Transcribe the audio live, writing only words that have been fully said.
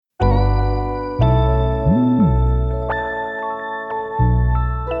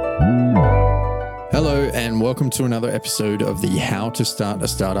and welcome to another episode of the How to Start a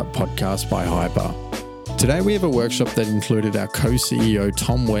Startup podcast by Hyper. Today we have a workshop that included our co-CEO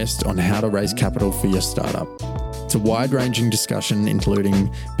Tom West on how to raise capital for your startup. It's a wide-ranging discussion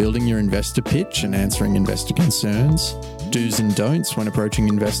including building your investor pitch and answering investor concerns, do's and don'ts when approaching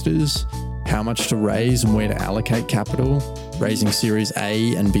investors, how much to raise and where to allocate capital, raising Series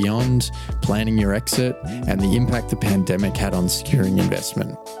A and beyond, planning your exit, and the impact the pandemic had on securing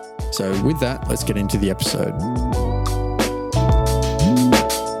investment. So with that, let's get into the episode.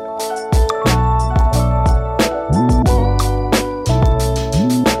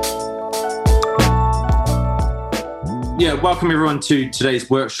 Yeah, welcome everyone to today's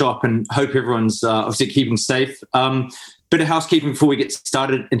workshop and hope everyone's obviously keeping safe. Bit of housekeeping before we get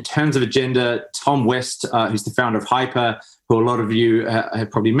started. In terms of agenda, Tom West, who's the founder of Hyper, who a lot of you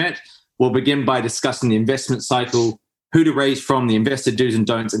have probably met, will begin by discussing the investment cycle, who to raise from, the investor do's and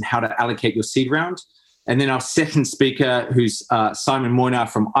don'ts, and how to allocate your seed round. And then our second speaker, who's Simon Moynar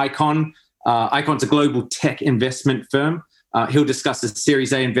from Icon. Icon's a global tech investment firm. He'll discuss the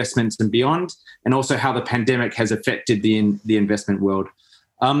Series A investments and beyond, and also how the pandemic has affected the investment world.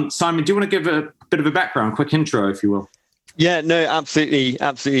 Simon, do you want to give a bit of a background, quick intro, if you will? Yeah, no, absolutely.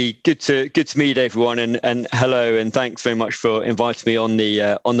 Good to meet everyone, and hello, and thanks very much for inviting me on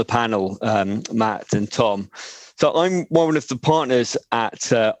the panel, Matt and Tom. So I'm one of the partners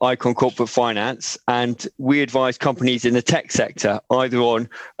at Icon Corporate Finance, and we advise companies in the tech sector either on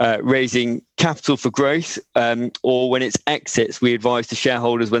raising capital for growth, or when it's exits, we advise the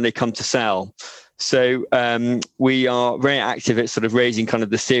shareholders when they come to sell. So we are very active at sort of raising kind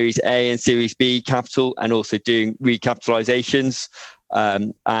of the Series A and Series B capital, and also doing recapitalizations.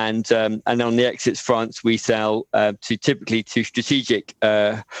 And on the exits front, we sell typically to strategic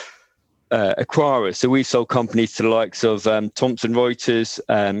acquirers. So we've sold companies to the likes of Thomson Reuters,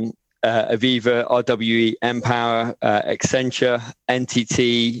 Aviva, RWE, Empower, Accenture,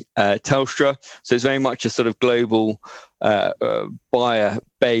 NTT, Telstra. So it's very much a sort of global buyer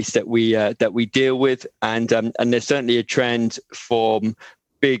base that we deal with, and there's certainly a trend from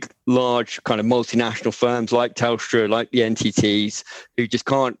big, large kind of multinational firms like Telstra, like the NTTs, who just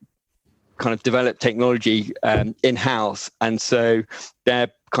can't kind of develop technology in-house, and so they're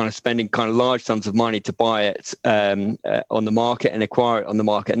kind of spending kind of large sums of money to buy it on the market and acquire it on the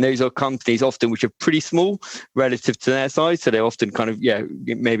market. And those are companies often which are pretty small relative to their size. So they're often kind of,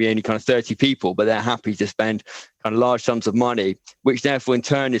 maybe only kind of 30 people, but they're happy to spend kind of large sums of money, which therefore in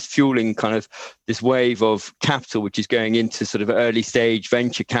turn is fueling kind of this wave of capital, which is going into sort of early stage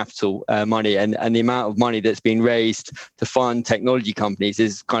venture capital money. And the amount of money that's been raised to fund technology companies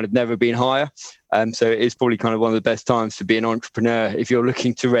is kind of never been higher. So it's probably kind of one of the best times to be an entrepreneur if you're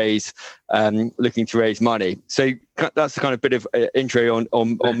looking to raise money. So that's the kind of bit of intro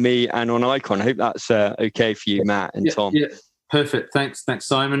on me and on Icon. I hope that's okay for you, Matt and Tom. Yeah, perfect. Thanks,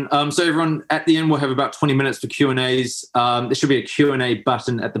 Simon. So everyone, at the end we'll have about 20 minutes for Q&As. There should be a Q&A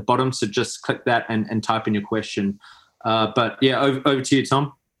button at the bottom, so just click that and type in your question. But yeah, over to you,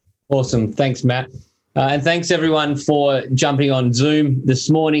 Tom. Awesome. Thanks, Matt. And thanks everyone for jumping on Zoom this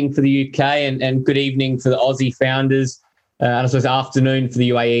morning for the UK, and good evening for the Aussie founders, and I suppose afternoon for the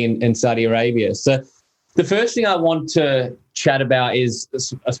UAE and Saudi Arabia. So the first thing I want to chat about is,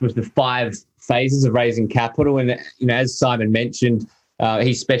 I suppose, the 5 phases of raising capital. And as Simon mentioned,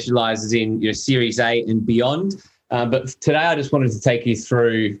 he specialises in Series A and beyond. But today I just wanted to take you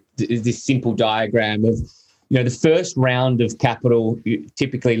through this simple diagram of the first round of capital you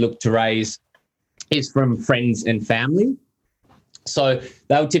typically look to raise is from friends and family. So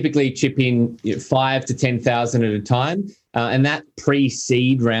they'll typically chip in 5 to 10,000 at a time. And that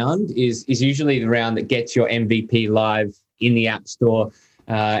pre-seed round is usually the round that gets your MVP live in the App Store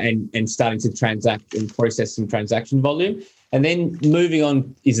and starting to transact and process some transaction volume. And then moving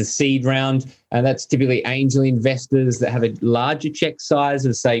on is a seed round. And that's typically angel investors that have a larger check size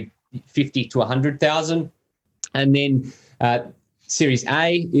of, say, 50 to 100,000. And then Series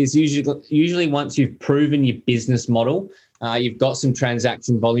A is usually once you've proven your business model, you've got some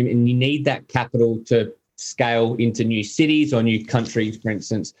transaction volume, and you need that capital to scale into new cities or new countries, for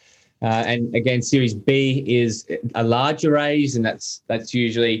instance. And again, Series B is a larger raise, and that's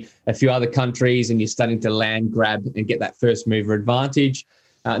usually a few other countries, and you're starting to land grab and get that first mover advantage.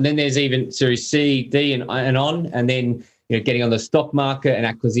 And then there's even Series C, D, and on, and then getting on the stock market, an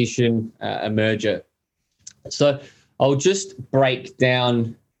acquisition, a merger. So I'll just break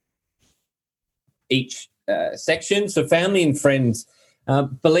down each section. So family and friends,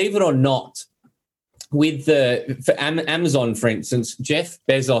 believe it or not, for Amazon, for instance, Jeff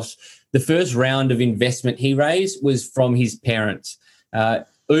Bezos, the first round of investment he raised was from his parents.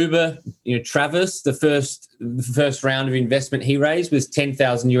 Uber, Travis, the first round of investment he raised was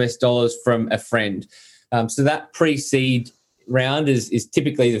 $10,000 from a friend. So that pre-seed round is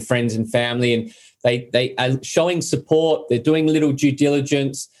typically the friends and family, and they are showing support. They're doing little due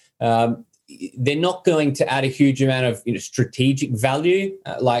diligence. They're not going to add a huge amount of strategic value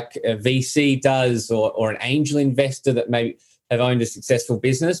like a VC does or an angel investor that may have owned a successful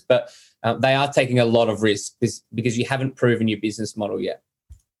business, but they are taking a lot of risk because you haven't proven your business model yet.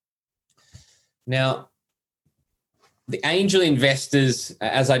 Now, the angel investors,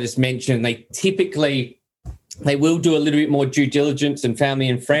 as I just mentioned, they will do a little bit more due diligence than family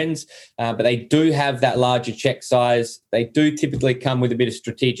and friends, but they do have that larger check size. They do typically come with a bit of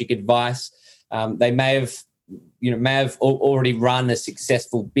strategic advice. They may have already run a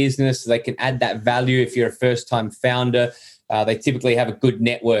successful business, so they can add that value if you're a first-time founder. They typically have a good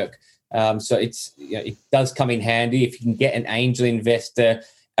network, so it does come in handy if you can get an angel investor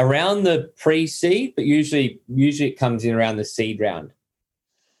around the pre-seed, but usually it comes in around the seed round.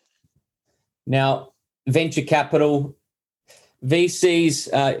 Now, venture capital,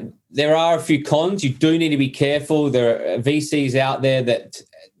 VCs, there are a few cons. You do need to be careful. There are VCs out there that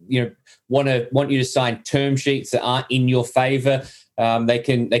want you to sign term sheets that aren't in your favor. They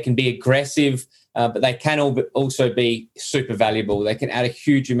can be aggressive, but they can also be super valuable. They can add a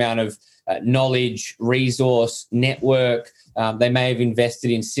huge amount of knowledge, resource, network. They may have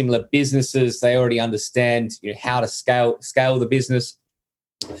invested in similar businesses. They already understand how to scale the business.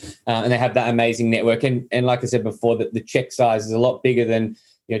 And they have that amazing network. And like I said before, the check size is a lot bigger than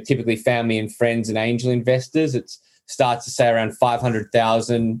typically family and friends and angel investors. It starts to say around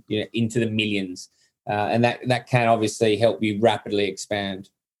 500,000 into the millions. And that can obviously help you rapidly expand.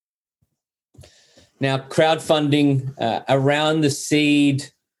 Now, crowdfunding around the seed,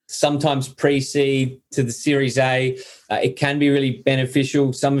 sometimes pre-seed to the Series A, it can be really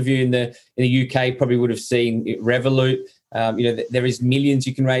beneficial. Some of you in the UK probably would have seen Revolut. There is millions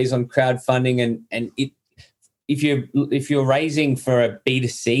you can raise on crowdfunding, and if you're raising for a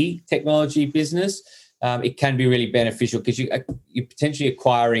B2C technology business, it can be really beneficial because you're potentially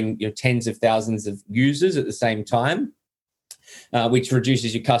acquiring tens of thousands of users at the same time, which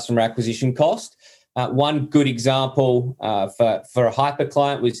reduces your customer acquisition cost. One good example for a hyper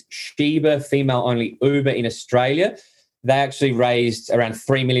client was Sheba, female-only Uber in Australia. They actually raised around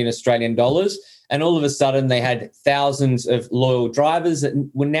 3 million Australian dollars. And all of a sudden, they had thousands of loyal drivers that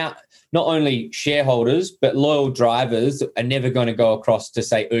were now not only shareholders, but loyal drivers that are never going to go across to,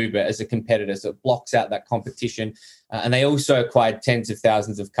 say, Uber as a competitor. So it blocks out that competition. And they also acquired tens of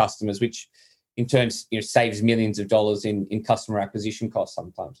thousands of customers, which in turn saves millions of dollars in customer acquisition costs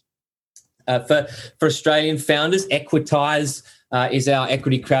sometimes. For Australian founders, Equitize is our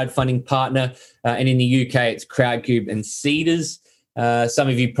equity crowdfunding partner. And in the UK, it's Crowdcube and Seedrs. Some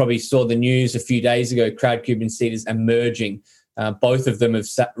of you probably saw the news a few days ago, Crowdcube and Seedrs are merging. Both of them have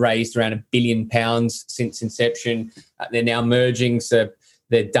raised around £1 billion since inception. They're now merging, so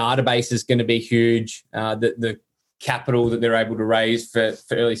their database is going to be huge. The capital that they're able to raise for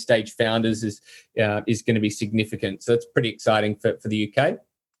early stage founders is going to be significant. So it's pretty exciting for the UK.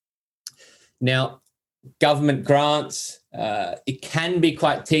 Now, government grants, it can be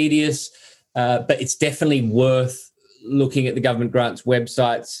quite tedious, but it's definitely worth looking at the government grants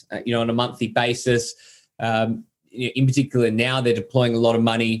websites, on a monthly basis. In particular, now they're deploying a lot of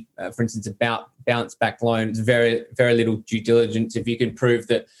money. For instance, about bounce back loan. It's very, very little due diligence. If you can prove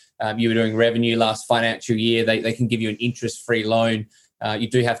that you were doing revenue last financial year, they can give you an interest-free loan. You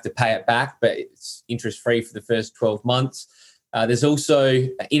do have to pay it back, but it's interest-free for the first 12 months. There's also,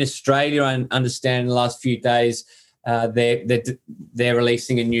 in Australia, I understand in the last few days, they're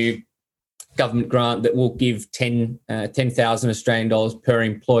releasing a new government grant that will give 10,000 Australian dollars per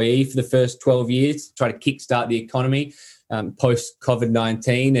employee for the first 12 years to try to kickstart the economy post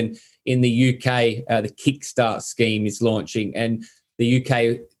COVID-19. And in the UK, the Kickstart scheme is launching, and the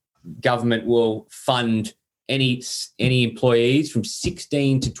UK government will fund any employees from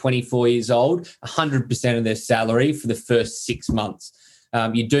 16 to 24 years old, 100% of their salary for the first 6 months.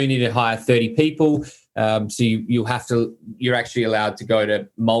 You do need to hire 30 people. So you're actually allowed to go to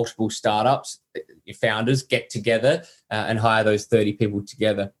multiple startups. Your founders get together and hire those 30 people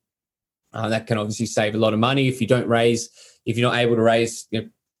together. That can obviously save a lot of money if you're not able to raise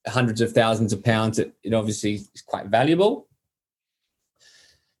hundreds of thousands of pounds. It obviously is quite valuable.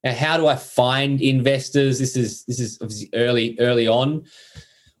 Now, how do I find investors? This is obviously early on.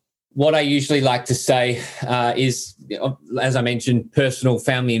 What I usually like to say is, as I mentioned, personal,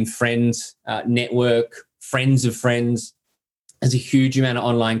 family and friends, network, friends of friends. There's a huge amount of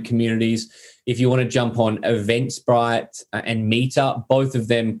online communities. If you want to jump on Eventbrite and Meetup, both of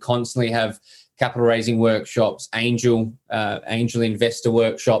them constantly have capital raising workshops, angel investor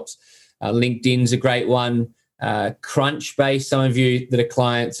workshops. LinkedIn's a great one. Crunchbase, some of you that are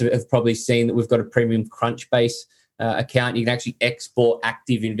clients have probably seen that we've got a premium Crunchbase account. You can actually export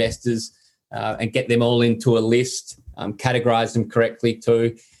active investors and get them all into a list, categorize them correctly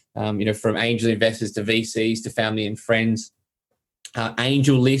too, from angel investors to VCs to family and friends.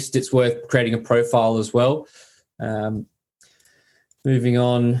 Angel list, it's worth creating a profile as well. Moving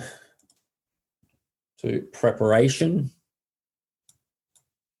on to preparation.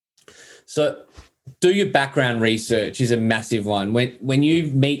 So do your background research is a massive one. When you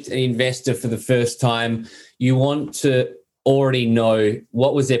meet an investor for the first time, you want to already know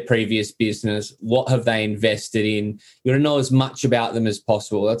what was their previous business, what have they invested in. You want to know as much about them as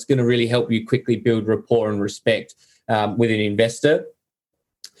possible. That's going to really help you quickly build rapport and respect with an investor.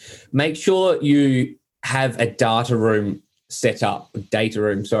 Make sure you have a data room for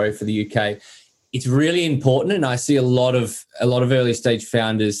the UK. It's really important, and I see a lot of early stage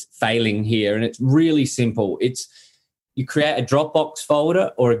founders failing here, and it's really simple. It's you create a Dropbox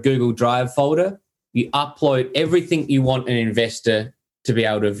folder or a Google Drive folder. You upload everything you want an investor to be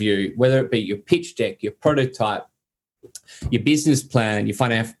able to view, whether it be your pitch deck, your prototype, your business plan,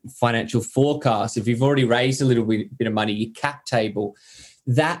 your financial forecast. If you've already raised a little bit of money, your cap table,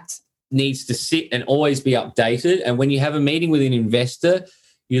 that needs to sit and always be updated. And when you have a meeting with an investor,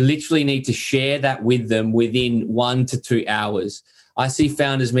 you literally need to share that with them within 1 to 2 hours. I see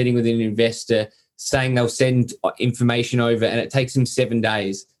founders meeting with an investor saying they'll send information over and it takes them 7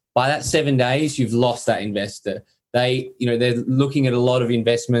 days. By that 7 days, you've lost that investor. They're looking at a lot of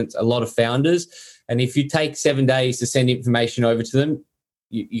investments, a lot of founders. And if you take 7 days to send information over to them,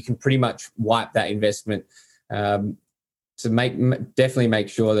 you can pretty much wipe that investment. So definitely make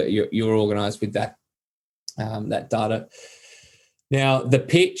sure that you're organized with that data. Now, the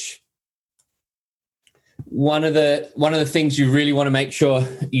pitch, one of the things you really want to make sure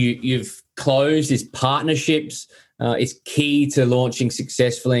you've closed is partnerships. It's key to launching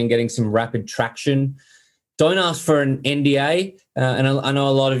successfully and getting some rapid traction. Don't ask for an NDA. And I know a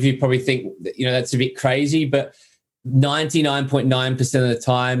lot of you probably think that's a bit crazy, but 99.9% of the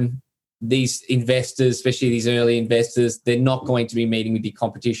time, these investors, especially these early investors, they're not going to be meeting with your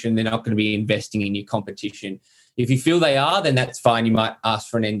competition. They're not going to be investing in your competition. If you feel they are, then that's fine. You might ask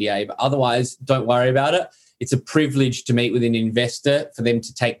for an NDA, but otherwise, don't worry about it. It's a privilege to meet with an investor, for them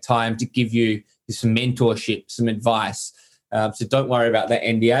to take time to give you some mentorship, some advice. So don't worry about that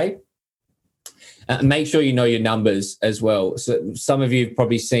NDA. Make sure you know your numbers as well. So some of you have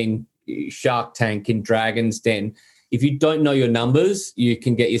probably seen Shark Tank and Dragon's Den. If you don't know your numbers, you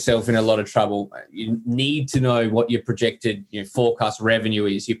can get yourself in a lot of trouble. You need to know what your projected forecast revenue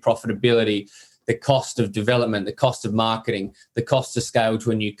is, your profitability, the cost of development, the cost of marketing, the cost to scale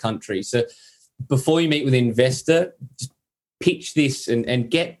to a new country. So before you meet with an investor, just pitch this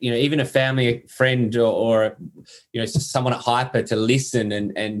and get even a family friend or someone at Hyper to listen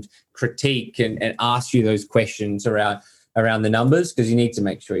and critique and ask you those questions around the numbers, because you need to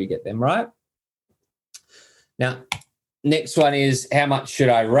make sure you get them right. Now, next one is, how much should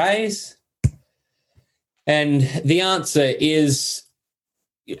I raise? And the answer is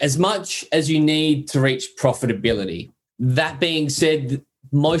as much as you need to reach profitability. That being said,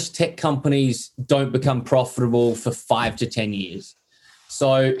 most tech companies don't become profitable for 5 to 10 years.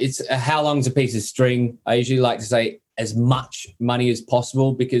 So it's how long's a piece of string? I usually like to say as much money as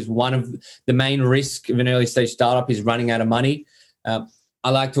possible, because one of the main risks of an early stage startup is running out of money. I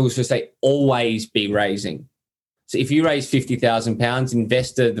like to also say always be raising. So if you raise £50,000,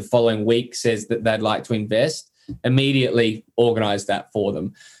 investor the following week says that they'd like to invest, immediately organise that for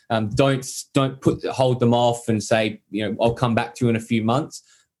them. Don't hold them off and say, I'll come back to you in a few months.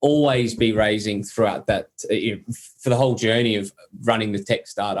 Always be raising throughout that for the whole journey of running the tech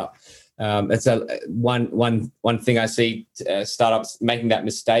startup. It's one thing I see startups making that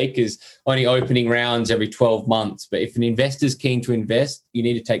mistake is only opening rounds every 12 months. But if an investor's keen to invest, you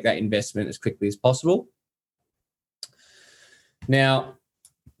need to take that investment as quickly as possible. Now,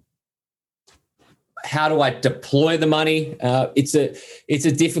 how do I deploy the money? It's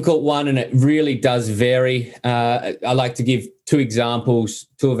a difficult one, and it really does vary. I like to give two examples.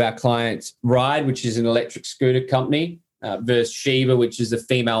 Two of our clients, Ride, which is an electric scooter company, versus Shiba, which is a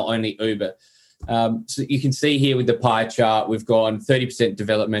female-only Uber. So you can see here with the pie chart, we've gone 30%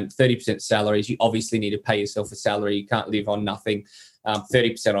 development, 30% salaries. You obviously need to pay yourself a salary. You can't live on nothing.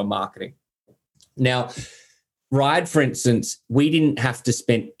 30% on marketing. Now, ride, for instance, we didn't have to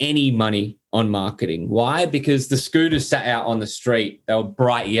spend any money on marketing. Why? Because the scooters sat out on the street. They were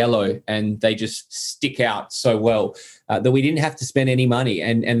bright yellow and they just stick out so well that we didn't have to spend any money.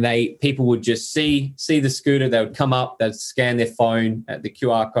 And people would just see the scooter. They would come up, they'd scan their phone at the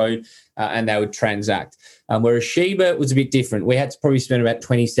QR code, and they would transact. Whereas Sheba was a bit different. We had to probably spend about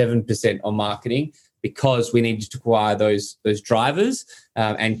 27% on marketing because we needed to acquire those drivers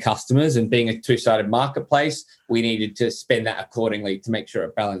and customers. And being a two-sided marketplace, we needed to spend that accordingly to make sure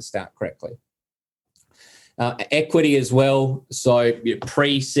it balanced out correctly. Equity as well. So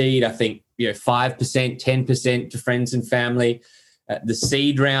pre-seed, I think 5%, 10% to friends and family. The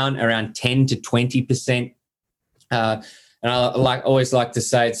seed round around 10 to 20%. And I always like to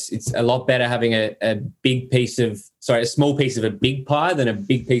say it's a lot better having a small piece of a big pie than a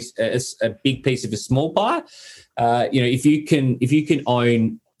big piece of a small pie. If you can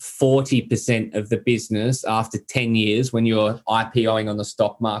own 40% of the business after 10 years when you're IPOing on the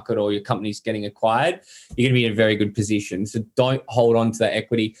stock market or your company's getting acquired, you're going to be in a very good position. So don't hold on to that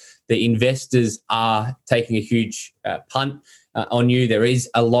equity. The investors are taking a huge punt on you. There is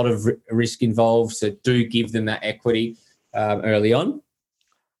a lot of risk involved, so do give them that equity early on.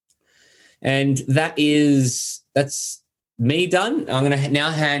 And that's me done. I'm going to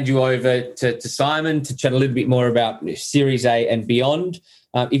now hand you over to Simon to chat a little bit more about Series A and beyond.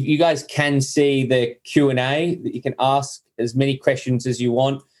 If you guys can see the Q&A, that you can ask as many questions as you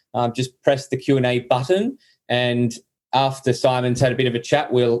want. Just press the Q&A button, and after Simon's had a bit of a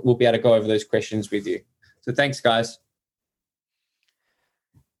chat, we'll be able to go over those questions with you. So thanks, guys.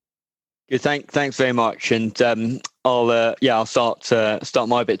 Good, thanks very much. And I'll start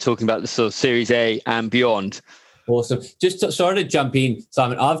my bit talking about the sort of Series A and beyond. Awesome. Sorry to jump in,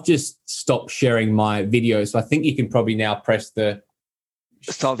 Simon. I've just stopped sharing my video, so I think you can probably now press the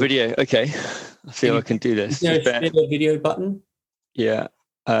start video. Okay, I feel I can do this. Is there a video button? Yeah.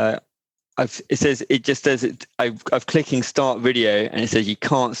 I've clicking start video, and it says you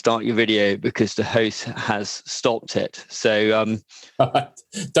can't start your video because the host has stopped it. So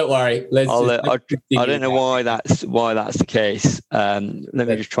don't worry. I don't know why that's the case. Let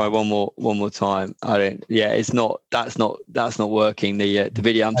me just try one more time. It's not. That's not working. The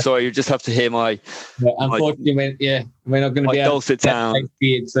video. I'm sorry. You just have to hear my. Yeah, unfortunately, we're not going to be able dulcet town.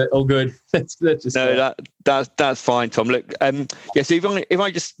 So all good. That's just that's fine, Tom. Look, so if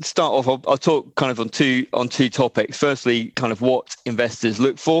I just start off, I'll talk kind of on two topics. Firstly, kind of what investors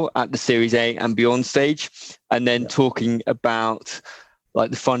look for at the Series A and beyond stage, and then talking about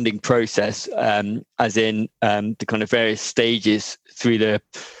like the funding process, as in the kind of various stages through that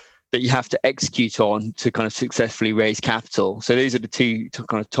you have to execute on to kind of successfully raise capital. So those are the two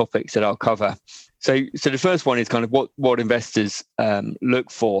kind of topics that I'll cover. So the first one is kind of what investors look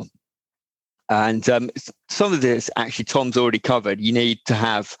for. And some of this actually Tom's already covered. You need to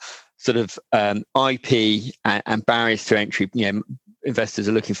have sort of IP and barriers to entry. Investors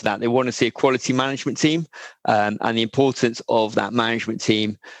are looking for that. They want to see a quality management team, and the importance of that management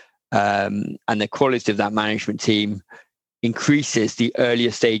team and the quality of that management team increases the earlier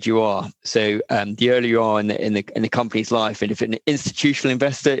stage you are. So the earlier you are in the company's life, and if an institutional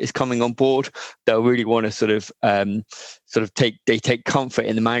investor is coming on board, they'll really want to sort of take comfort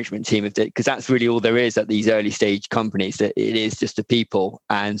in the management team, because that's really all there is at these early stage companies. That it is just the people,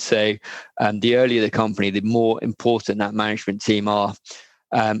 and so the earlier the company, the more important that management team are.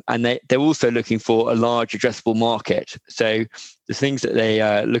 And they're also looking for a large addressable market. So the things that they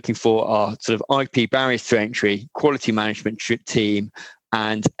are looking for are sort of IP barriers to entry, quality management team,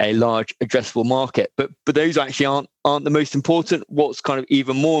 and a large addressable market. But those actually aren't the most important. What's kind of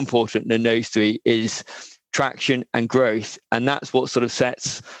even more important than those three is traction and growth, and that's what sort of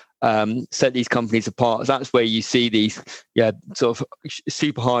set these companies apart. That's where you see these sort of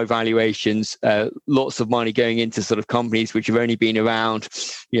super high valuations, lots of money going into sort of companies which have only been around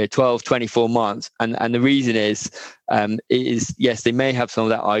 12, 24 months, and the reason is yes, they may have some of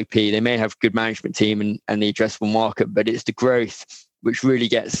that IP, they may have good management team and the addressable market, but it's the growth which really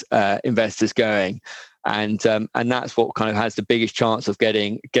gets investors going. And that's what kind of has the biggest chance of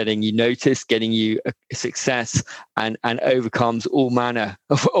getting you noticed, getting you a success, and overcomes all manner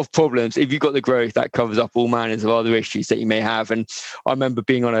of problems. If you've got the growth, that covers up all manners of other issues that you may have. And I remember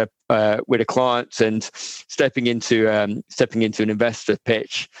being on with a client and stepping into an investor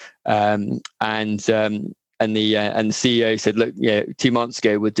pitch, and the CEO said, "Look, 2 months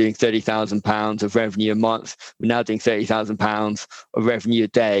ago we're doing £30,000 of revenue a month. We're now doing £30,000 of revenue a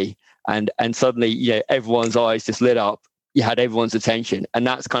day." And suddenly, everyone's eyes just lit up. You had everyone's attention, and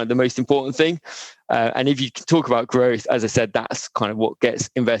that's kind of the most important thing. And if you talk about growth, as I said, that's kind of what gets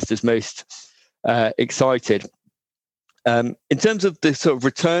investors most excited. In terms of the sort of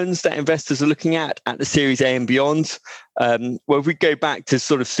returns that investors are looking at the Series A and beyond, well, if we go back to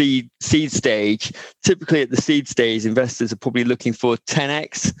sort of seed stage, typically at the seed stage, investors are probably looking for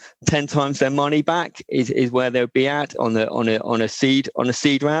 10x, 10 times their money back is where they'll be at on a seed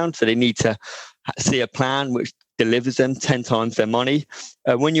round. So they need to see a plan which delivers them 10 times their money.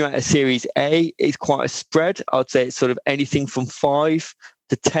 When you're at a Series A, it's quite a spread. I'd say it's sort of anything from 5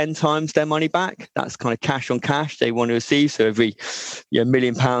 to 10 times their money back. That's kind of cash on cash they want to receive. So every £1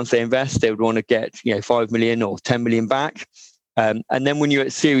 million they invest, they would want to get 5 million or 10 million back. And then when you're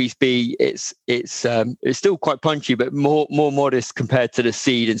at Series B, it's still quite punchy, but more modest compared to the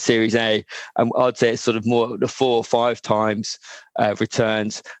seed and Series A. And I'd say it's sort of more the 4 or 5 times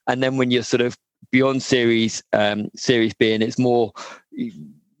returns. And then when you're sort of beyond Series B, and it's more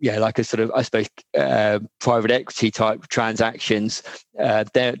like a sort of, I suppose, private equity type transactions,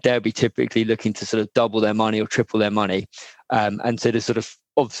 they'll be typically looking to sort of double their money or triple their money. And so the sort of,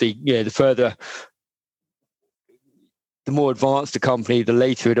 obviously, the more advanced the company, the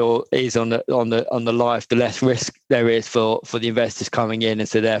later it all is on the life, the less risk there is for the investors coming in, and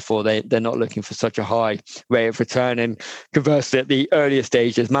so therefore they're not looking for such a high rate of return. And conversely, at the earlier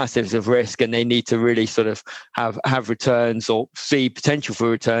stage, there's massive of risk, and they need to really sort of have returns or see potential for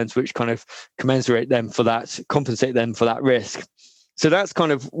returns, which kind of compensate them for that risk. So that's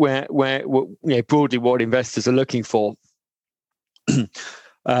kind of where broadly what investors are looking for. And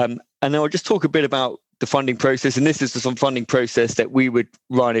then I'll just talk a bit about the funding process, and this is the funding process that we would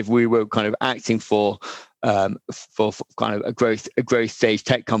run if we were kind of acting for kind of a growth stage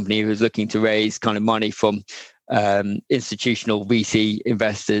tech company who was looking to raise kind of money from institutional VC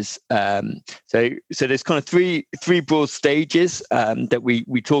investors. So there's kind of three broad stages that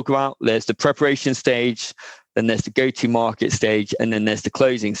we talk about. There's the preparation stage, then there's the go-to-market stage, and then there's the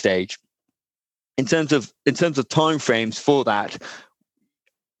closing stage. In terms of timeframes for that,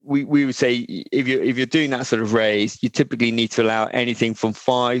 we would say if you're doing that sort of raise, you typically need to allow anything from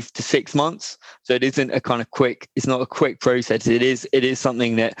 5 to 6 months. So it isn't it's not a quick process. It is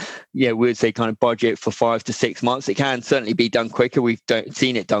something that we would say kind of budget for 5 to 6 months. It can certainly be done quicker. We've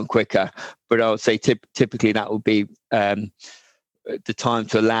seen it done quicker, but I would say typically that would be the time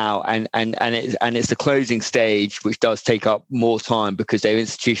to allow, and it's the closing stage which does take up more time because they're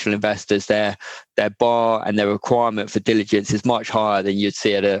institutional investors. Their bar and their requirement for diligence is much higher than you'd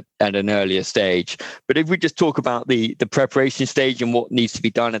see at an earlier stage. But if we just talk about the preparation stage and what needs to be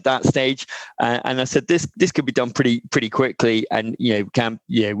done at that stage, and I said this could be done pretty quickly, and we can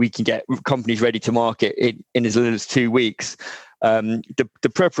get companies ready to market in as little as 2 weeks.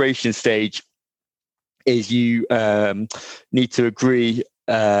 The preparation stage is you need to agree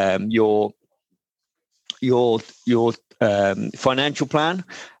your financial plan,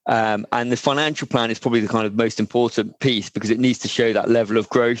 and the financial plan is probably the kind of most important piece because it needs to show that level of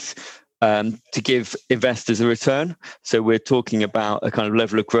growth to give investors a return. So we're talking about a kind of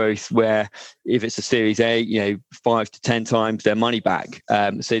level of growth where if it's a Series A, 5 to 10 times their money back.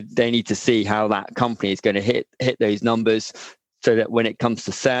 So they need to see how that company is going to hit those numbers, so that when it comes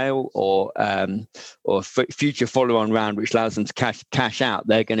to sale or future follow-on round, which allows them to cash out,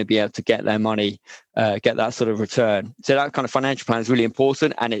 they're going to be able to get their money, get that sort of return. So that kind of financial plan is really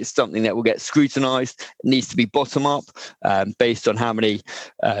important, and it's something that will get scrutinized. It needs to be bottom up, based on how many,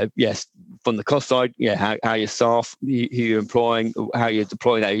 from the cost side, how your staff, who you're employing, how you're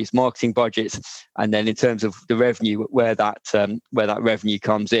deploying those marketing budgets, and then in terms of the revenue, where that revenue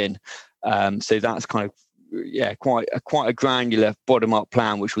comes in. So that's kind of quite a granular bottom-up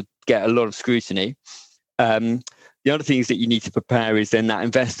plan, which would get a lot of scrutiny. The other things that you need to prepare is then that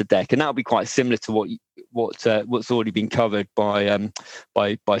investor deck, and that'll be quite similar to what's already been covered by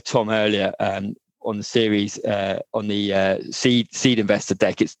Tom earlier on the series on the seed investor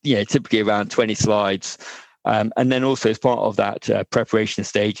deck. It's typically around 20 slides. And then also as part of that preparation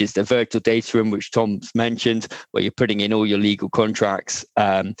stage is the virtual data room, which Tom's mentioned, where you're putting in all your legal contracts,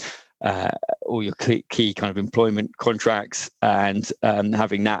 all your key kind of employment contracts, and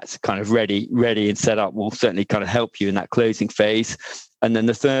having that kind of ready and set up will certainly kind of help you in that closing phase. And then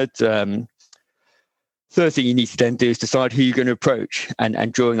the third thing you need to then do is decide who you're going to approach,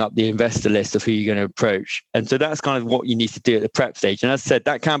 and drawing up the investor list of who you're going to approach. And so that's kind of what you need to do at the prep stage. And as I said,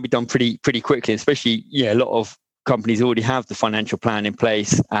 that can be done pretty quickly, especially a lot of companies already have the financial plan in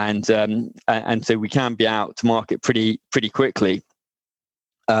place, and so we can be out to market pretty quickly.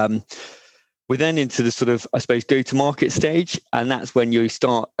 We're then into the sort of, I suppose, go-to-market stage, and that's when you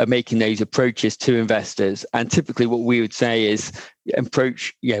start making those approaches to investors. And typically what we would say is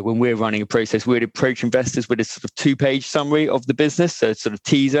when we're running a process, we'd approach investors with a sort of 2-page summary of the business, so sort of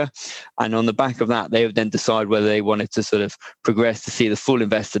teaser. And on the back of that, they would then decide whether they wanted to sort of progress to see the full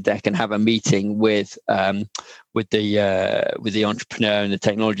investor deck and have a meeting with the entrepreneur and the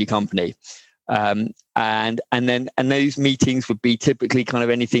technology company. And those meetings would be typically kind of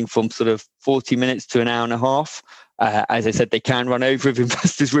anything from sort of 40 minutes to an hour and a half. As I said, they can run over if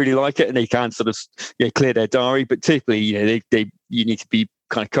investors really like it, and they can sort of clear their diary. But typically, you need to be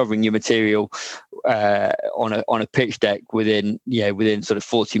kind of covering your material on a pitch deck within sort of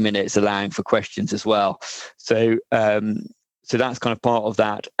 40 minutes, allowing for questions as well. So that's kind of part of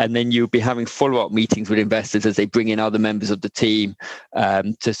that. And then you'll be having follow-up meetings with investors as they bring in other members of the team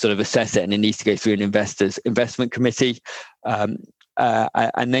to sort of assess it. And it needs to go through an investment committee.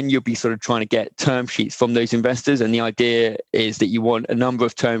 And then you'll be sort of trying to get term sheets from those investors. And the idea is that you want a number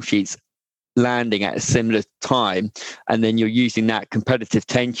of term sheets landing at a similar time, and then you're using that competitive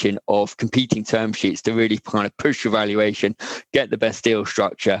tension of competing term sheets to really kind of push your valuation, get the best deal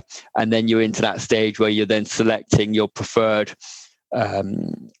structure, and then you're into that stage where you're then selecting your preferred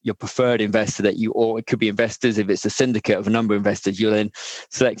investor or it could be investors. If it's a syndicate of a number of investors, you're then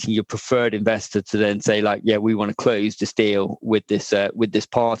selecting your preferred investor to then say, like, yeah, we want to close this deal with this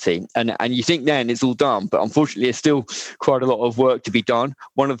party. And you think then it's all done, but unfortunately there's still quite a lot of work to be done.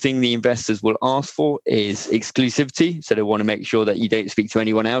 One of the things the investors will ask for is exclusivity. So they want to make sure that you don't speak to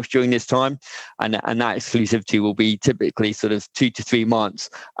anyone else during this time. And that exclusivity will be typically sort of 2 to 3 months.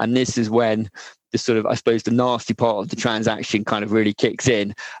 And this is when the sort of, I suppose, the nasty part of the transaction kind of really kicks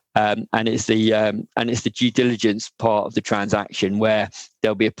in, and it's the due diligence part of the transaction where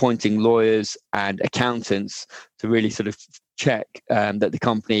they'll be appointing lawyers and accountants to really sort of check that the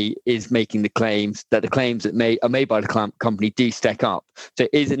company is making the claims that are made by the company do stack up. So it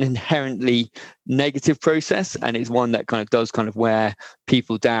is an inherently negative process, and it's one that kind of does kind of wear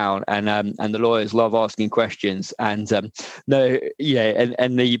people down, and the lawyers love asking questions. And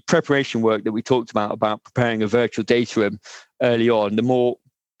the preparation work that we talked about preparing a virtual data room early on,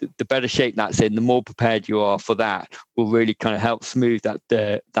 the better shape that's in, the more prepared you are for that, will really kind of help smooth that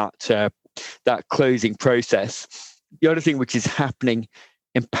closing process. The other thing which is happening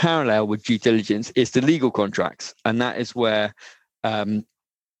in parallel with due diligence is the legal contracts, and that is where the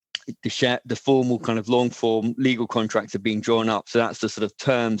formal kind of long form legal contracts are being drawn up. So that's the sort of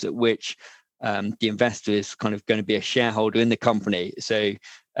terms at which the investor is kind of going to be a shareholder in the company. So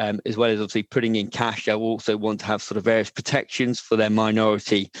as well as obviously putting in cash, they'll also want to have sort of various protections for their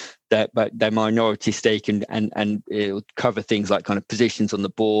minority stake, and it'll cover things like kind of positions on the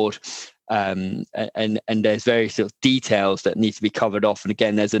board. And there's various sort of details that need to be covered off. And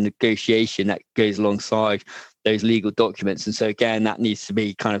again, there's a negotiation that goes alongside those legal documents. And so again, that needs to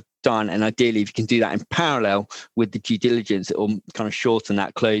be kind of done. And ideally, if you can do that in parallel with the due diligence, it will kind of shorten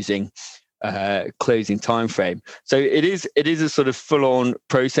that closing time frame. So it is a sort of full-on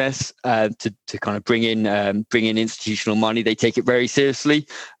process to kind of bring in institutional money. They take it very seriously,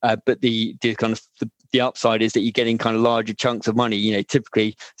 but the kind of the upside is that you're getting kind of larger chunks of money. You know,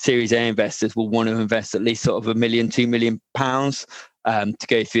 typically Series A investors will want to invest at least sort of £1 million, £2 million to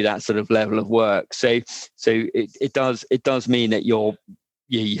go through that sort of level of work. So it does mean that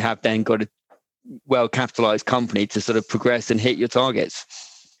you have then got a well capitalized company to sort of progress and hit your targets.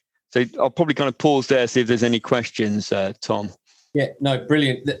 So I'll probably kind of pause there, see if there's any questions, Tom. Yeah, no,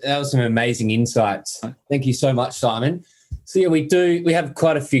 brilliant. That was some amazing insights. Thank you so much, Simon. So yeah, we have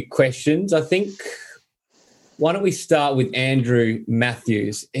quite a few questions. I think, why don't we start with Andrew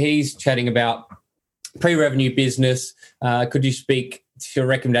Matthews? He's chatting about pre-revenue business. Could you speak to your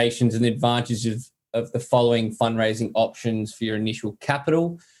recommendations and the advantages of the following fundraising options for your initial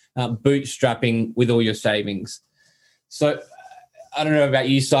capital, bootstrapping with all your savings? So I don't know about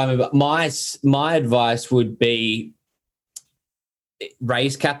you, Simon, but my advice would be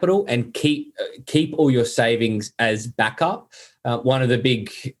raise capital and keep all your savings as backup. One of the big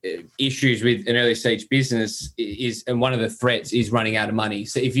issues with an early stage business is, and one of the threats is running out of money.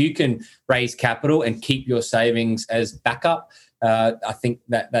 So if you can raise capital and keep your savings as backup, I think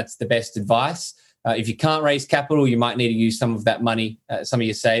that's the best advice. If you can't raise capital, you might need to use some of that money, some of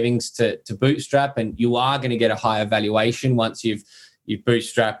your savings to bootstrap, and you are going to get a higher valuation once you've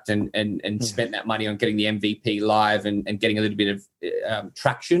bootstrapped and spent that money on getting the MVP live and getting a little bit of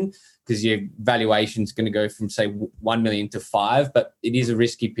traction, because your valuation is going to go from, say, 1 million to 5, but it is a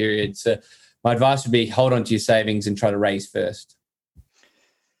risky period. So my advice would be hold on to your savings and try to raise first.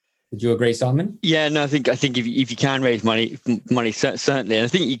 Would you agree, Simon? Yeah, no, I think if you can raise money certainly, and I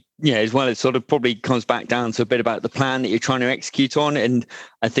think as well, it sort of probably comes back down to a bit about the plan that you're trying to execute on, and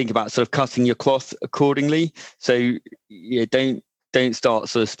I think about sort of cutting your cloth accordingly. So don't start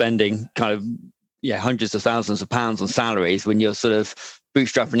sort of spending kind of hundreds of thousands of pounds on salaries when you're sort of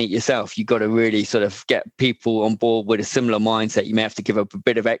bootstrapping it yourself. You've got to really sort of get people on board with a similar mindset. You may have to give up a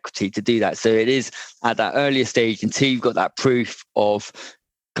bit of equity to do that. So it is at that earlier stage, until you've got that proof of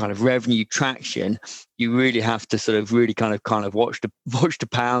kind of revenue traction, you really have to sort of really kind of watch the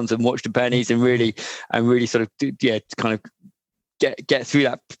pounds and watch the pennies and really sort of kind of get through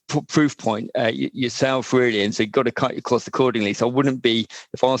that proof point yourself, really. And so you've got to cut your costs accordingly. So I wouldn't be,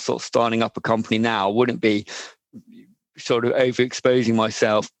 if I was sort of starting up a company now, I wouldn't be sort of overexposing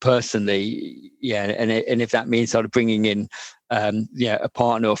myself personally. And if that means sort of bringing in a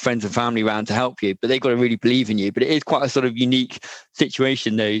partner or friends and family around to help you, but they've got to really believe in you. But it is quite a sort of unique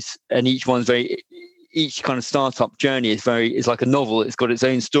situation, those, and each kind of startup journey is like a novel. It's got its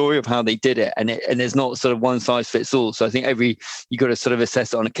own story of how they did it, and there's not sort of one size fits all. So I think you got to sort of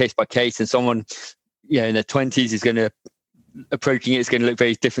assess it on a case by case, and someone in their 20s is going to approaching it's going to look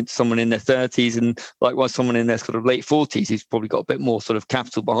very different to someone in their 30s, and likewise someone in their sort of late 40s who's probably got a bit more sort of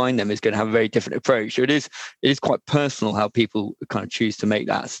capital behind them is going to have a very different approach. So it is quite personal how people kind of choose to make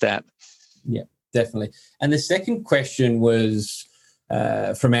that step. Yeah, definitely. And the second question was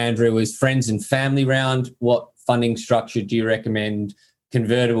from Andrew, was friends and family round. What funding structure do you recommend?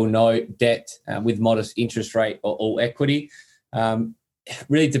 Convertible note, debt with modest interest rate, or all equity?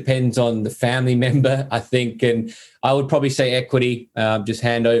 Really depends on the family member, I think. And I would probably say equity, just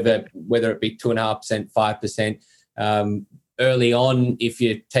hand over, whether it be 2.5%, 5%. Early on, if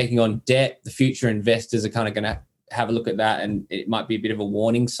you're taking on debt, the future investors are kind of going to have a look at that, and it might be a bit of a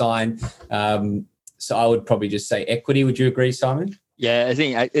warning sign. So I would probably just say equity. Would you agree, Simon? Yeah, I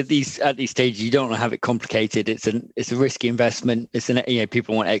think at these stages, you don't want to have it complicated. It's a risky investment.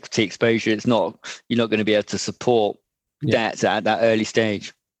 People want equity exposure. You're not going to be able to support debt at that early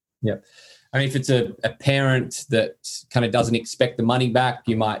stage. Yeah. I mean, if it's a parent that kind of doesn't expect the money back,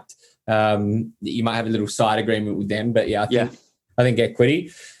 you might have a little side agreement with them. But I think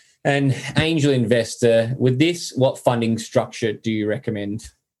equity. And angel investor, with this, what funding structure do you recommend?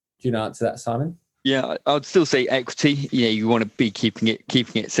 Do you know answer that, Simon? Yeah, I'd still say equity. You want to be keeping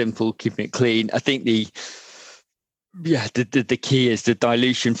it simple, keeping it clean. I think the key is the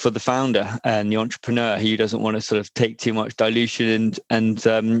dilution for the founder and the entrepreneur, who doesn't want to sort of take too much dilution, and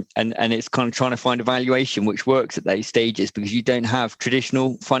it's kind of trying to find a valuation which works at those stages, because you don't have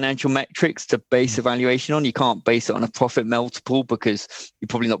traditional financial metrics to base a valuation on. You can't base it on a profit multiple because you're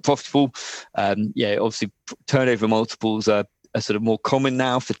probably not profitable. Obviously turnover multiples are sort of more common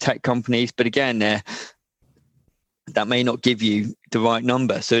now for tech companies, but again, that may not give you the right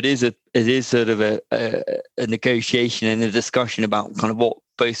number. So it is sort of a negotiation and a discussion about kind of what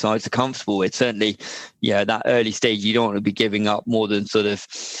both sides are comfortable with. Certainly, that early stage, you don't want to be giving up more than sort of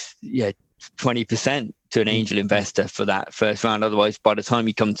 20% to an angel investor for that first round. Otherwise, by the time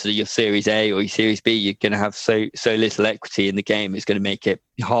you come to your Series A or your Series B, you're going to have so little equity in the game. It's going to make it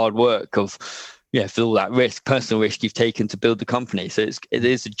hard work for all that personal risk you've taken to build the company. So it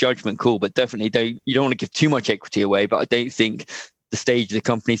is a judgment call, but definitely you don't want to give too much equity away. But I don't think the stage of the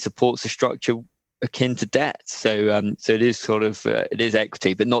company supports a structure akin to debt. So it is sort of it is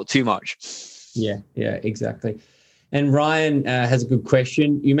equity, but not too much. Yeah, exactly. And Ryan has a good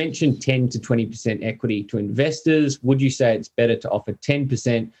question. You mentioned 10 to 20% equity to investors. Would you say it's better to offer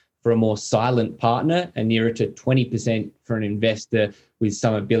 10% for a more silent partner and nearer to 20% for an investor with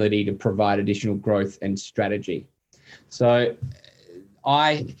some ability to provide additional growth and strategy? So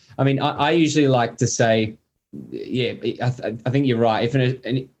I usually like to say, I think you're right. If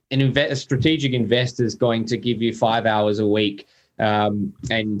a strategic investor is going to give you 5 hours a week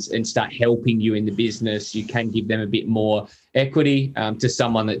and start helping you in the business, you can give them a bit more equity. To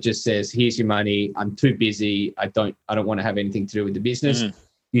someone that just says, here's your money, I'm too busy, I don't want to have anything to do with the business.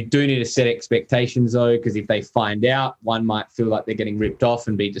 You do need to set expectations, though, because if they find out, one might feel like they're getting ripped off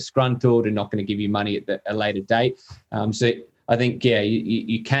and be disgruntled and not going to give you money at a later date. So I think,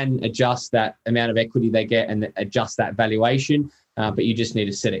 you can adjust that amount of equity they get and adjust that valuation, but you just need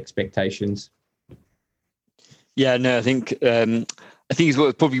to set expectations. Yeah, no, I think it's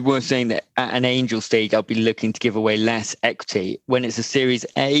probably worth saying that at an angel stage, I'll be looking to give away less equity. When it's a Series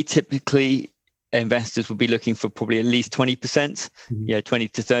A, typically investors will be looking for probably at least 20%. 20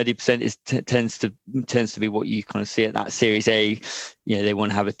 to 30% tends to be what you kind of see at that Series A. They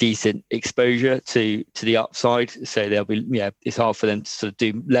want to have a decent exposure to the upside, so they'll be it's hard for them to sort of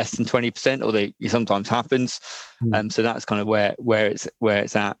do less than 20%, although it sometimes happens. So that's kind of where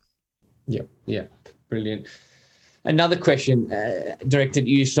it's at. Yeah, brilliant. Another question directed at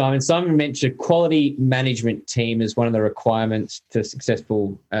you, Simon. Simon mentioned quality management team as one of the requirements to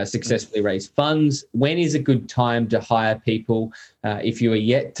successfully raise funds. When is a good time to hire people if you are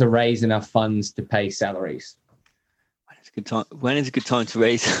yet to raise enough funds to pay salaries? When is a good time to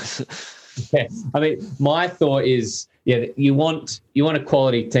raise? Yeah, I mean, my thought is, you want a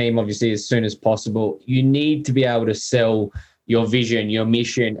quality team, obviously, as soon as possible. You need to be able to sell your vision, your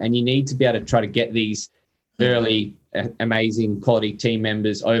mission, and you need to be able to try to get these early amazing quality team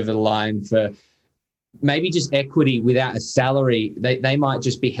members over the line for maybe just equity without a salary. They might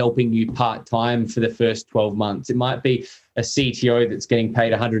just be helping you part-time for the first 12 months. It might be a CTO that's getting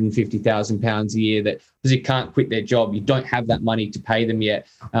paid £150,000 a year that because you can't quit their job. You don't have that money to pay them yet,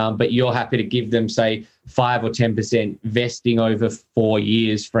 but you're happy to give them, say, 5 or 10% vesting over 4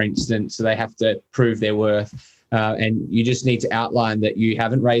 years, for instance, so they have to prove their worth. And you just need to outline that you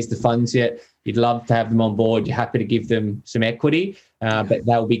haven't raised the funds yet. You'd love to have them on board. You're happy to give them some equity, but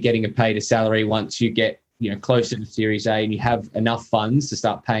they'll be getting a paid a salary once you get closer to Series A and you have enough funds to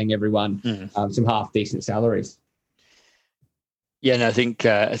start paying everyone some half decent salaries. Yeah, no, I think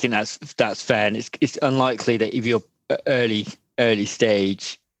that's fair, and it's unlikely that if you're early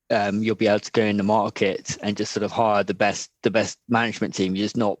stage, you'll be able to go in the market and just sort of hire the best management team. You're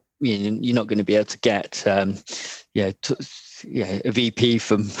just not. You're not going to be able to get a VP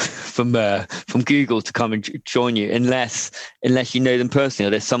from Google to come and join you unless you know them personally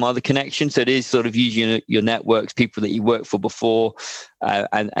or there's some other connection. So it is sort of using your networks, people that you worked for before,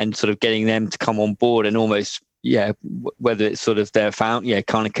 and sort of getting them to come on board and almost whether it's sort of their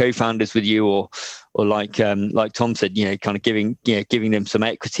kind of co-founders with you or like Tom said, kind of giving them some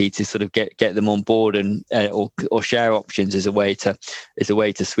equity to sort of get them on board and or share options is a way to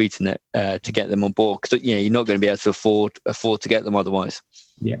sweeten it to get them on board, because you're not going to be able to afford to get them otherwise.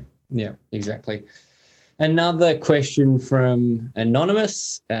 Yeah, exactly. Another question from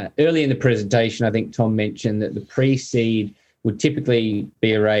Anonymous. Early in the presentation, I think Tom mentioned that the pre-seed would typically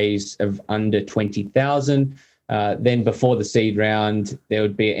be a raise of under 20,000. Then before the seed round, there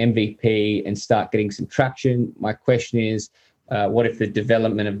would be an MVP and start getting some traction. My question is, what if the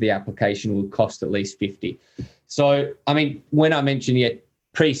development of the application would cost at least 50? So, I mean, when I mentioned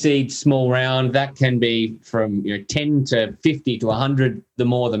pre-seed, small round, that can be from 10 to 50 to 100, the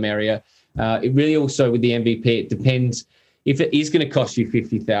more the merrier. It really also with the MVP, it depends. If it is going to cost you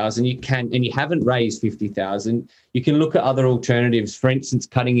 50,000, you can, and you haven't raised 50,000, you can look at other alternatives. For instance,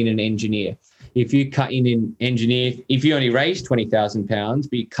 cutting in an engineer. If you cut in an engineer, if you only raise £20,000,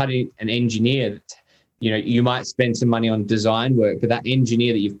 but you cut in an engineer, you might spend some money on design work, but that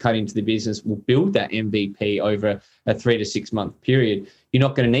engineer that you've cut into the business will build that MVP over a 3 to 6 month period. You're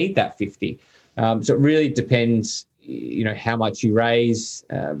not going to need that 50. So it really depends, how much you raise.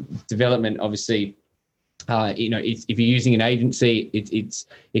 Development, obviously. If you're using an agency,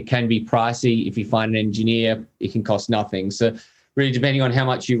 it can be pricey. If you find an engineer, it can cost nothing. So really, depending on how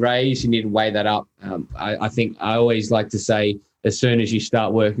much you raise, you need to weigh that up. I think I always like to say, as soon as you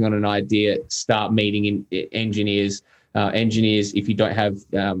start working on an idea, start meeting engineers. Engineers, if you don't have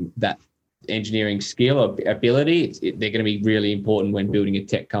that engineering skill or ability, they're going to be really important when building a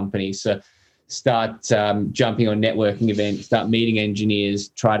tech company. So start jumping on networking events, start meeting engineers,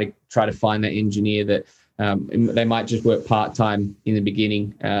 try to find that engineer that they might just work part-time in the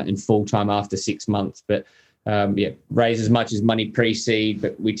beginning and full-time after 6 months. But raise as much as money pre-seed,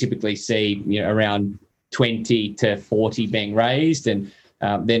 but we typically see around 20 to 40 being raised, and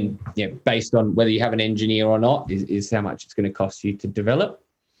then based on whether you have an engineer or not is how much it's going to cost you to develop.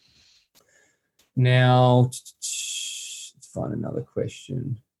 Now, let's find another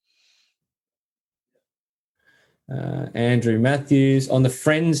question. Andrew Matthews, on the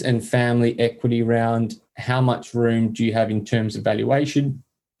friends and family equity round, how much room do you have in terms of valuation?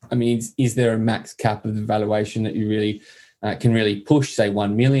 I mean, is there a max cap of the valuation that you really can really push, say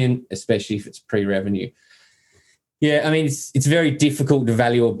 1 million, especially if it's pre-revenue? Yeah, I mean, it's very difficult to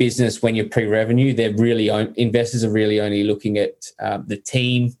value a business when you're pre-revenue. Investors are really only looking at the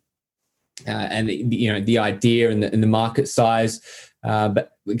team and the idea and the market size.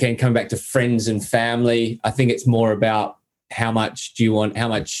 But again, coming back to friends and family, I think it's more about how much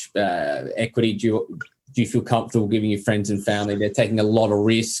equity do you feel comfortable giving your friends and family. They're taking a lot of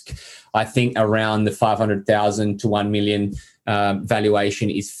risk. I think around the 500,000 to 1 million valuation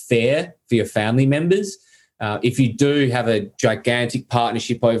is fair for your family members. If you do have a gigantic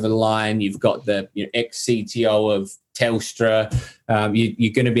partnership over the line, you've got the ex-CTO of Telstra,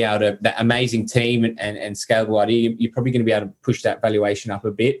 you're going to be able to, that amazing team and scalable idea, you're probably going to be able to push that valuation up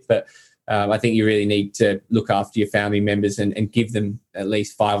a bit. But I think you really need to look after your family members and give them at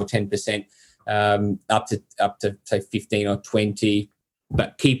least 5 or 10%, up to say 15 or 20.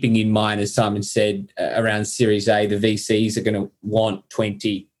 But keeping in mind, as Simon said, around Series A, the VCs are going to want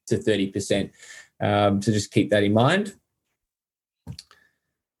 20 to 30%. So just keep that in mind.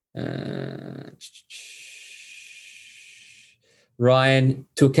 Ryan,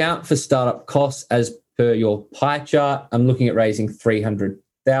 to account for startup costs as per your pie chart, I'm looking at raising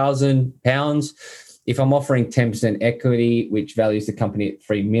 £300,000. If I'm offering 10% equity, which values the company at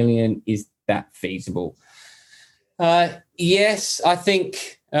 $3 million, is that feasible? Yes, I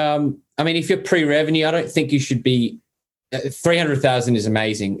think. If you're pre-revenue, I don't think you should be. 300,000 is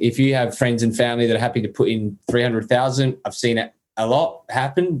amazing. If you have friends and family that are happy to put in 300,000, I've seen it a lot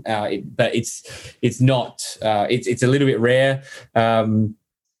happen, but it's not. It's a little bit rare.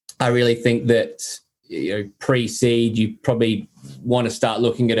 I really think that pre-seed, you probably want to start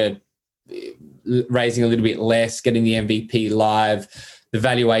looking at raising a little bit less, getting the MVP live, the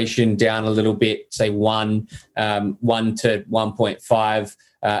valuation down a little bit, say 1 to 1.5,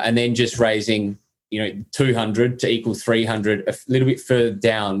 and then just raising 200 to equal 300 a little bit further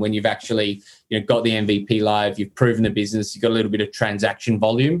down when you've actually got the MVP live, you've proven the business, you've got a little bit of transaction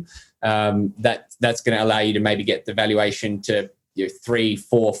volume. That's going to allow you to maybe get the valuation to 3,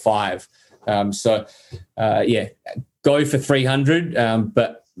 4, 5. Go for 300,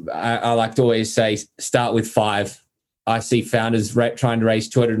 but I like to always say start with 5. I see founders trying to raise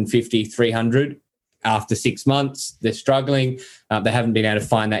 250, 300. After 6 months, they're struggling. They haven't been able to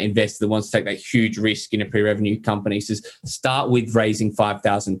find that investor that wants to take that huge risk in a pre-revenue company. So start with raising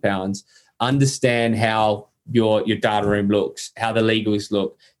 £5,000. Understand how your data room looks, how the legals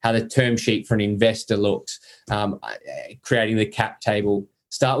look, how the term sheet for an investor looks, creating the cap table.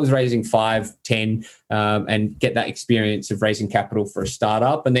 Start with raising 5, 10, and get that experience of raising capital for a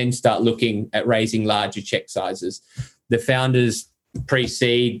startup, and then start looking at raising larger check sizes. The founders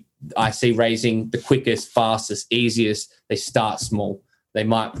pre-seed, I see raising the quickest, fastest, easiest. They start small. They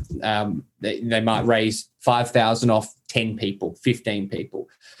might raise 5,000 off 10 people, 15 people.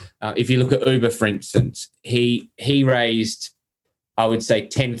 If you look at Uber, for instance, he raised, I would say,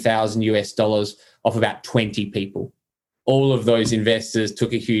 $10,000 off about 20 people. All of those investors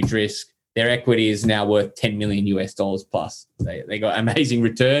took a huge risk. Their equity is now worth $10 million plus. They got amazing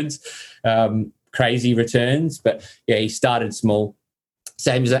returns, crazy returns. But yeah, he started small.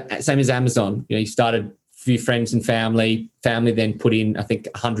 Same as Amazon. He started a few friends and family. Family then put in, I think,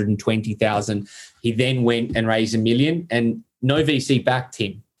 120,000. He then went and raised $1 million, and no VC backed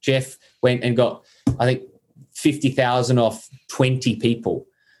him. Jeff went and got, I think, 50,000 off 20 people.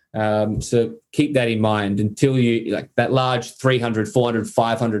 So keep that in mind until you like that large 300, 400,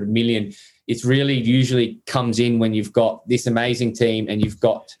 500 million. It's really usually comes in when you've got this amazing team and you've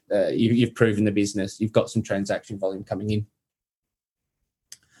got you've proven the business. You've got some transaction volume coming in.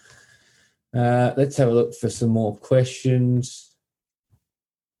 Let's have a look for some more questions.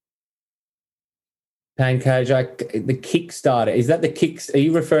 Pancake, the Kickstarter, is that the Are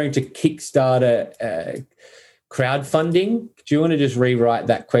you referring to Kickstarter crowdfunding? Do you want to just rewrite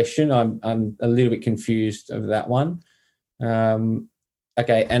that question? I'm a little bit confused over that one.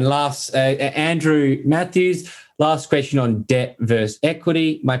 Okay, and last, Andrew Matthews, last question on debt versus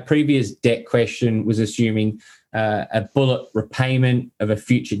equity. My previous debt question was assuming a bullet repayment of a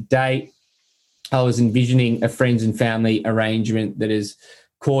future date. I was envisioning a friends and family arrangement that is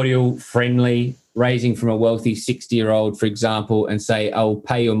cordial, friendly, raising from a wealthy 60-year-old, for example, and say, I will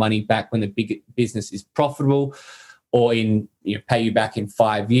pay your money back when the big business is profitable, or pay you back in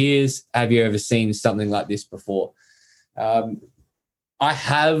 5 years. Have you ever seen something like this before? I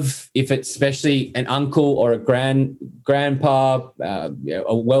have, if it's especially an uncle or a grandpa,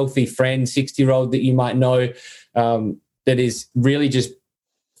 a wealthy friend, 60-year-old that you might know, that is really just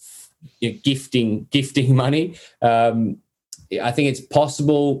gifting money. I think it's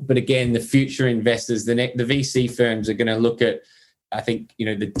possible, but again, the future investors, the VC firms are going to look at, I think,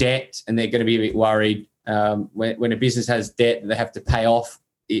 the debt, and they're going to be a bit worried. When a business has debt that they have to pay off,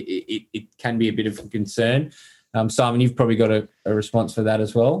 it can be a bit of a concern. Simon, you've probably got a response for that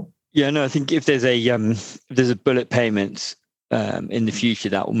as well. Yeah, no, I think if there's a bullet payment in the future,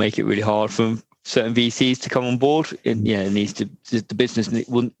 that will make it really hard for certain VCs to come on board. And it needs to, the business,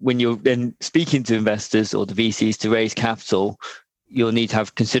 when you're then speaking to investors or the VCs to raise capital, you'll need to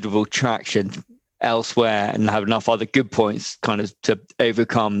have considerable traction elsewhere and have enough other good points kind of to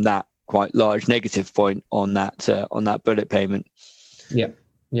overcome that quite large negative point on that bullet payment. Yeah.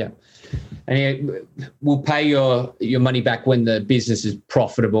 And we'll pay your money back when the business is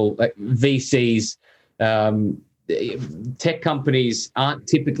profitable. Like VCs, tech companies aren't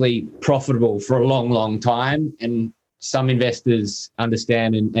typically profitable for a long, long time, and some investors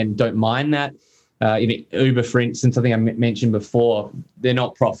understand and don't mind that. Uber, for instance, I think I mentioned before, they're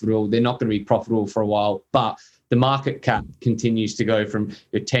not profitable. They're not going to be profitable for a while, but the market cap continues to go from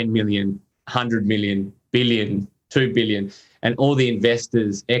 10 million, 100 million, billion, 2 billion, and all the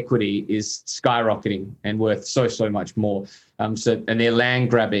investors' equity is skyrocketing and worth so much more. And they're land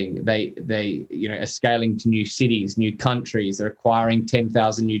grabbing. They are scaling to new cities, new countries. They're acquiring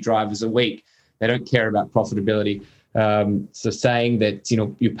 10,000 new drivers a week. They don't care about profitability. So saying that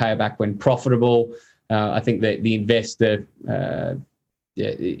you pay back when profitable, I think that the investor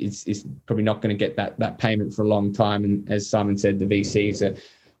is probably not going to get that payment for a long time. And as Simon said, the VCs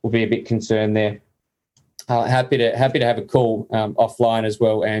will be a bit concerned there. Happy to have a call offline as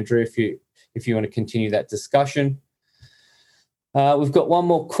well, Andrew, if you want to continue that discussion. We've got one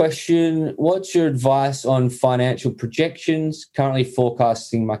more question. What's your advice on financial projections? Currently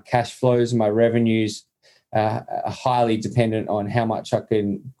forecasting my cash flows and my revenues are highly dependent on how much I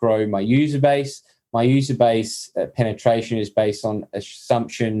can grow my user base. My user base penetration is based on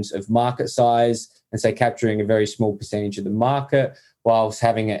assumptions of market size and say capturing a very small percentage of the market whilst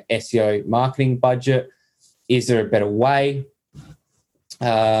having an SEO marketing budget. Is there a better way?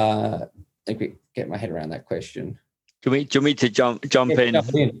 I think we get my head around that question. Do you want me to jump in? Jump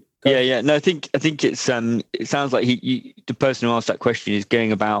in. Yeah. No, I think it's it sounds like the person who asked that question is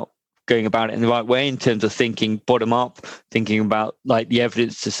going about it in the right way in terms of thinking bottom up, thinking about like the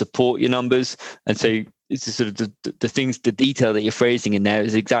evidence to support your numbers. And so it's the sort of the detail that you're phrasing in there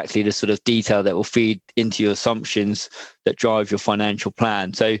is exactly the sort of detail that will feed into your assumptions that drive your financial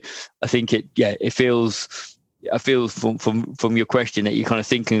plan. So I think I feel from your question that you're kind of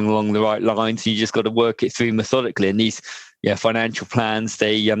thinking along the right lines, and you just got to work it through methodically. And these financial plans,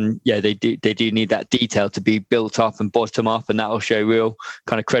 they do need that detail to be built up and bottom up, and that will show real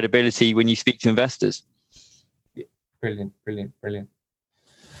kind of credibility when you speak to investors. Brilliant.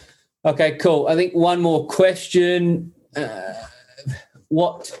 Okay, cool. I think one more question.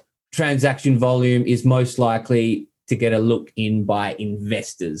 What transaction volume is most likely to get a look in by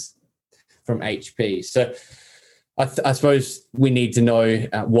investors from HP? So I suppose we need to know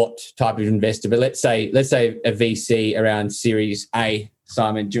what type of investor, but let's say a VC around Series A.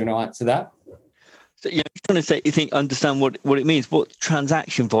 Simon, do you want to answer that? So I'm trying to say, understand what it means. What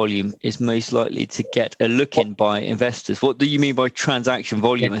transaction volume is most likely to get a look in by investors? What do you mean by transaction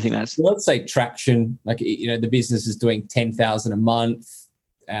volume? I think that's. Let's say traction, like the business is doing 10,000 a month,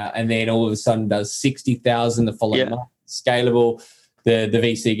 and then all of a sudden does 60,000 the following month. Scalable, the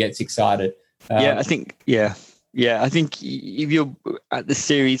VC gets excited. I think if you're at the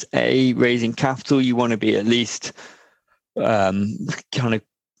Series A raising capital, you want to be at least kind of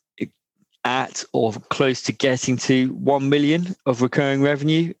at or close to getting to 1 million of recurring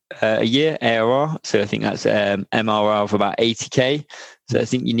revenue a year, ARR. So I think that's MRR of about 80K. So I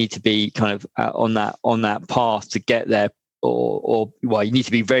think you need to be kind of on that path to get there, or you need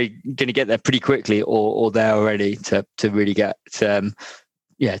to be going to get there pretty quickly, or there already to really get to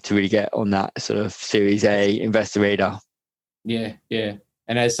really get on that sort of Series A investor radar. Yeah.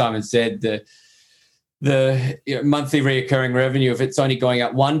 And as Simon said, the monthly recurring revenue, if it's only going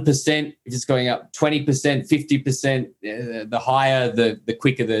up 1%, if it's going up 20%, 50%, the higher, the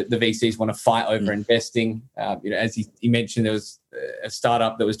quicker the VCs want to fight over investing. As he mentioned, there was a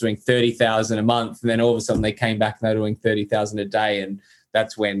startup that was doing 30,000 a month, and then all of a sudden they came back and they're doing 30,000 a day, and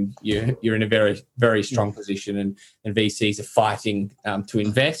that's when you're in a very, very strong position, and VCs are fighting to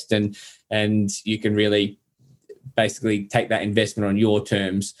invest, and you can really basically take that investment on your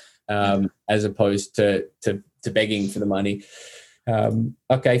terms, as opposed to begging for the money.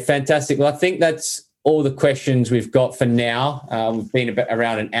 Okay, fantastic. Well, I think that's all the questions we've got for now. We've been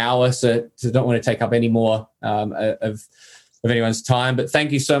around an hour, so don't want to take up any more of anyone's time. But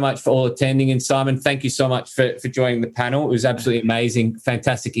thank you so much for all attending. And Simon, thank you so much for joining the panel. It was absolutely amazing,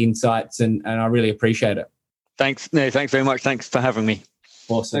 fantastic insights, and I really appreciate it. Thanks. No, thanks very much. Thanks for having me.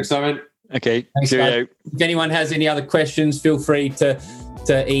 Awesome. Thanks, Simon. Okay. Thanks, guys. If anyone has any other questions, feel free to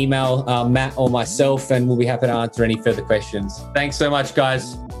email Matt or myself, and we'll be happy to answer any further questions. Thanks so much,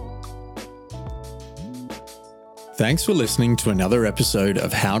 guys. Thanks for listening to another episode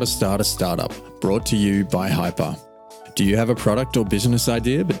of How to Start a Startup, brought to you by Hyper. Do you have a product or business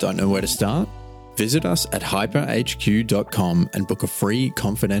idea but don't know where to start? Visit us at hyperhq.com and book a free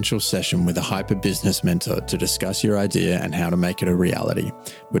confidential session with a Hyper business mentor to discuss your idea and how to make it a reality.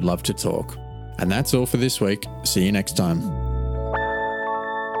 We'd love to talk. And that's all for this week. See you next time.